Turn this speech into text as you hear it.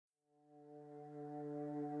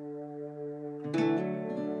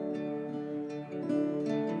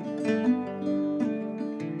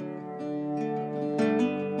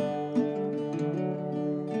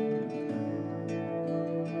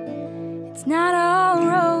It's not all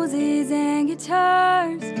roses and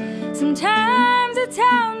guitars. Sometimes a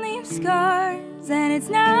town leaves scars, and it's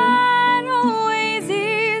not always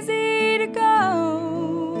easy to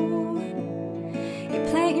go. You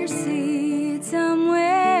plant your seed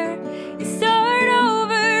somewhere, you start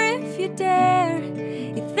over if you dare.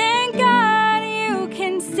 You thank God you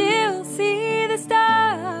can still see the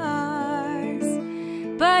stars,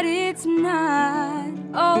 but it's not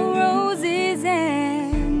all roses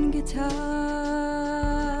and guitars.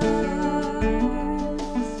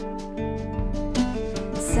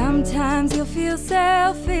 Sometimes you'll feel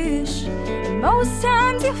selfish, and most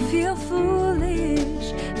times you'll feel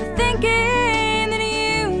foolish for thinking that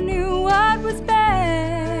you knew what was best.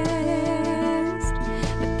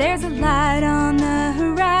 But there's a light on the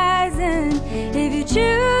horizon if you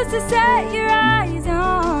choose to set your eyes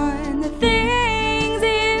on the things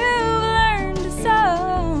that you've learned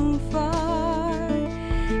so far.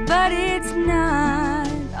 But it's not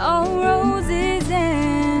all roses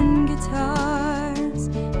and guitars.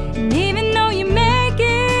 And even though you make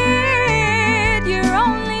it your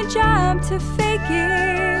only job to fake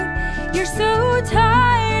it, you're so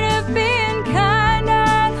tired of being kind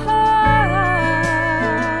at heart.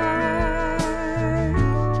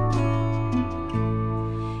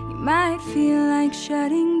 You might feel like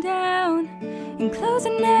shutting down and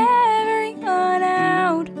closing everyone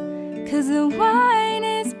out, 'cause the wine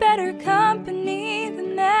is better company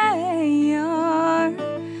than they are.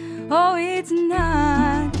 Oh, it's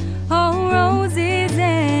not all roses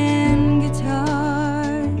and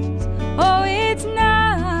guitars. Oh, it's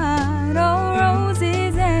not all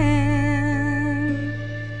roses and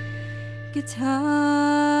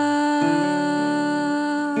guitars.